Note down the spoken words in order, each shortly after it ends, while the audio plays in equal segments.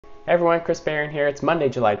Hey everyone, Chris Barron here. It's Monday,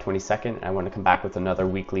 July 22nd. I want to come back with another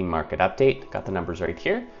weekly market update. Got the numbers right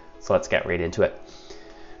here, so let's get right into it.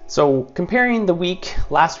 So comparing the week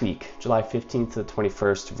last week, July 15th to the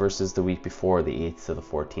 21st versus the week before, the 8th to the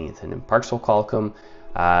 14th. And in Parksville, Qualicum,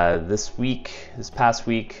 this past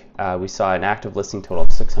week, we saw an active listing total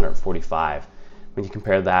of 645. When you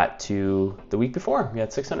compare that to the week before, we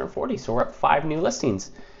had 640, so we're up 5 new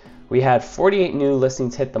listings. We had 48 new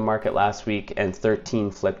listings hit the market last week and 13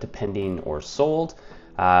 flipped to pending or sold.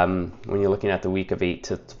 When you're looking at the week of 8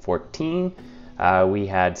 to 14, we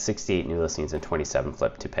had 68 new listings and 27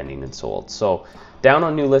 flipped to pending and sold. So down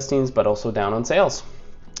on new listings, but also down on sales.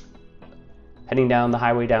 Heading down the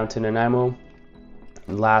highway down to Nanaimo.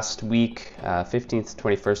 Last week, 15th to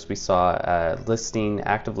 21st, we saw a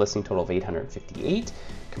active listing total of 858.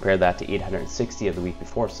 Compare that to 860 of the week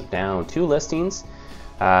before, so down 2 listings.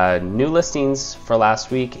 New listings for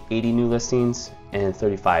last week, 80 new listings and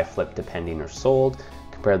 35 flipped to pending or sold.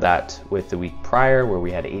 Compare that with the week prior where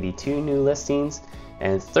we had 82 new listings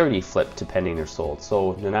and 30 flipped to pending or sold.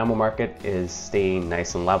 So Nanaimo market is staying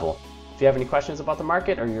nice and level. If you have any questions about the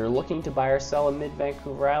market or you're looking to buy or sell in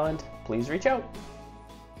Mid-Vancouver Island, please reach out.